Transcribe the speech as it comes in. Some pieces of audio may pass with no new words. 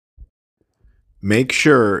Make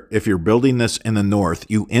sure if you're building this in the north,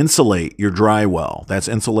 you insulate your dry well. That's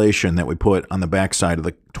insulation that we put on the backside of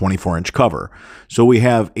the 24-inch cover. So we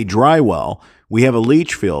have a dry well, we have a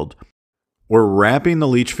leach field. We're wrapping the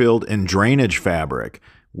leach field in drainage fabric.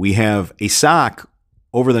 We have a sock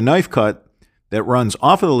over the knife cut that runs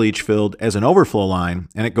off of the leach field as an overflow line,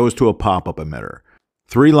 and it goes to a pop-up emitter.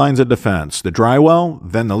 3 lines of defense: the dry well,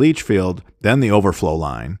 then the leach field, then the overflow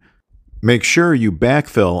line. Make sure you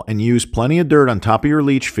backfill and use plenty of dirt on top of your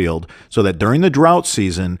leach field so that during the drought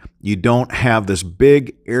season, you don't have this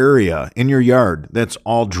big area in your yard that's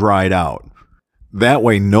all dried out. That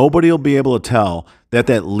way, nobody will be able to tell that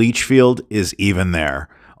that leach field is even there.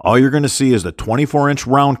 All you're going to see is the 24-inch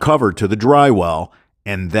round cover to the dry well,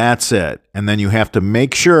 and that's it. And then you have to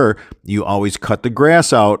make sure you always cut the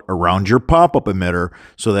grass out around your pop-up emitter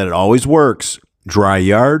so that it always works. Dry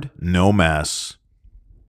yard, no mess.